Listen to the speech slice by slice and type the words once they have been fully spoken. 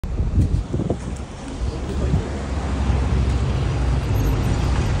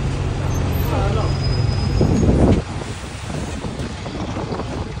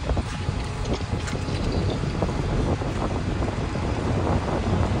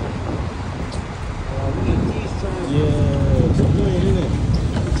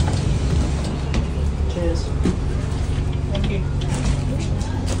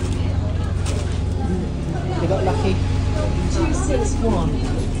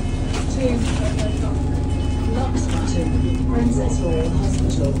Princess Royal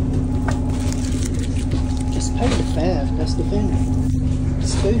Hospital. Just pay the fare, that's the thing.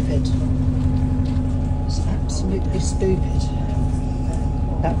 It's stupid. It's absolutely stupid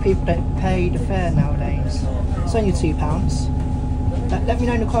that people don't pay the fare nowadays. It's only £2. Let me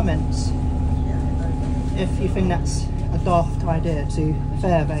know in the comments if you think that's a daft idea to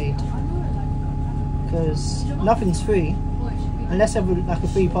fare evade, because nothing's free unless you have like a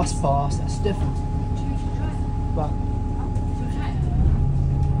free bus pass. That's different, but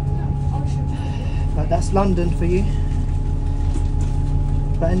that's London for you.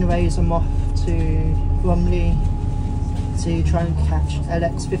 But anyways, I'm off to Bromley to try and catch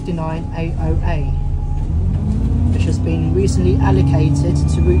LX5980A, which has been recently allocated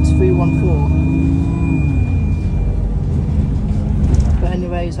to route 314. But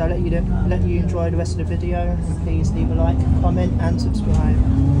anyways, I'll let you enjoy the rest of the video, and please leave a like, comment and subscribe.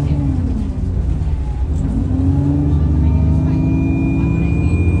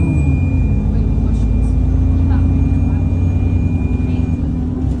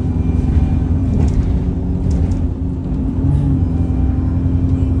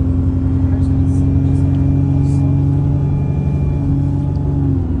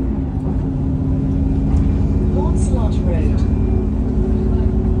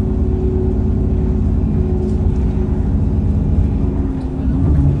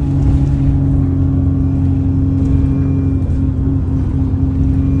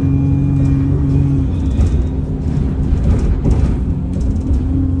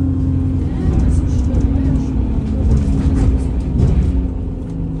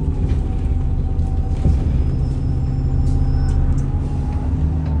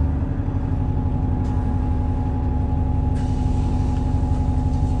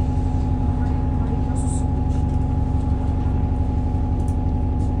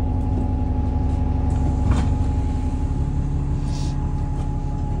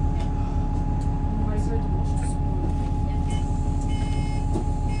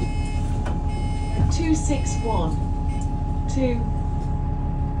 261 to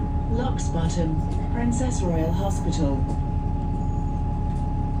Locksbottom, Princess Royal Hospital.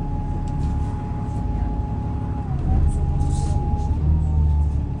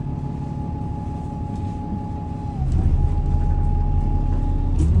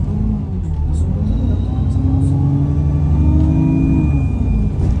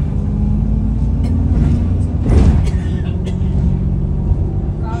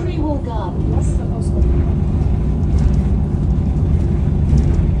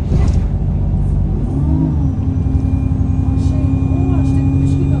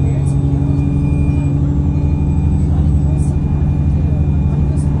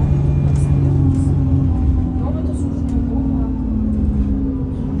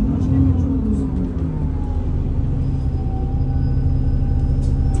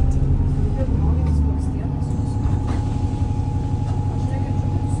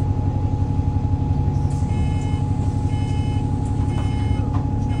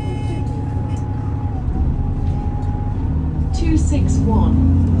 One,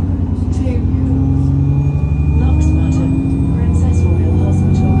 two.